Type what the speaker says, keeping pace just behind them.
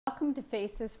Welcome to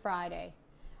Faces Friday.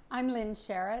 I'm Lynn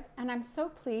Sherritt, and I'm so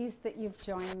pleased that you've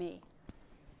joined me.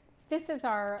 This is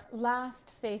our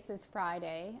last Faces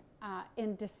Friday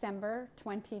in December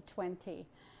 2020,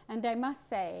 and I must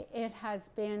say it has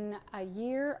been a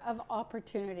year of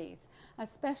opportunities,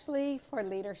 especially for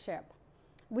leadership.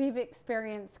 We've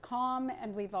experienced calm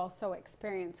and we've also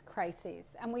experienced crises,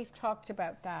 and we've talked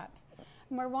about that.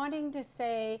 And we're wanting to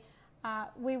say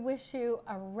we wish you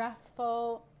a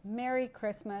restful, Merry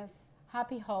Christmas,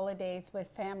 Happy Holidays with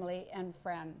family and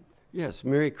friends. Yes,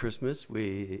 Merry Christmas.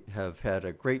 We have had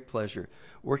a great pleasure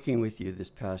working with you this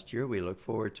past year. We look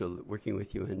forward to working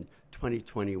with you in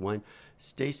 2021.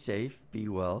 Stay safe, be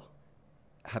well.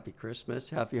 Happy Christmas,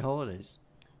 happy holidays.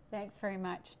 Thanks very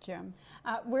much, Jim.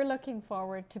 We're looking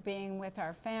forward to being with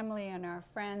our family and our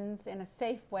friends in a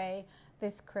safe way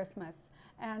this Christmas.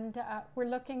 And we're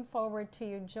looking forward to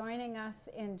you joining us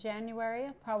in January.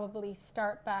 I'll probably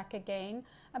start back again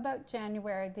about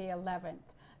January the 11th.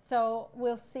 So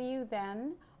we'll see you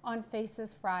then on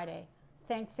Faces Friday.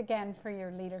 Thanks again for your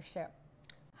leadership.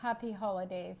 Happy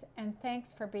holidays, and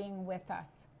thanks for being with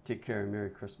us. Take care and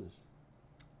Merry Christmas.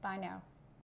 Bye now.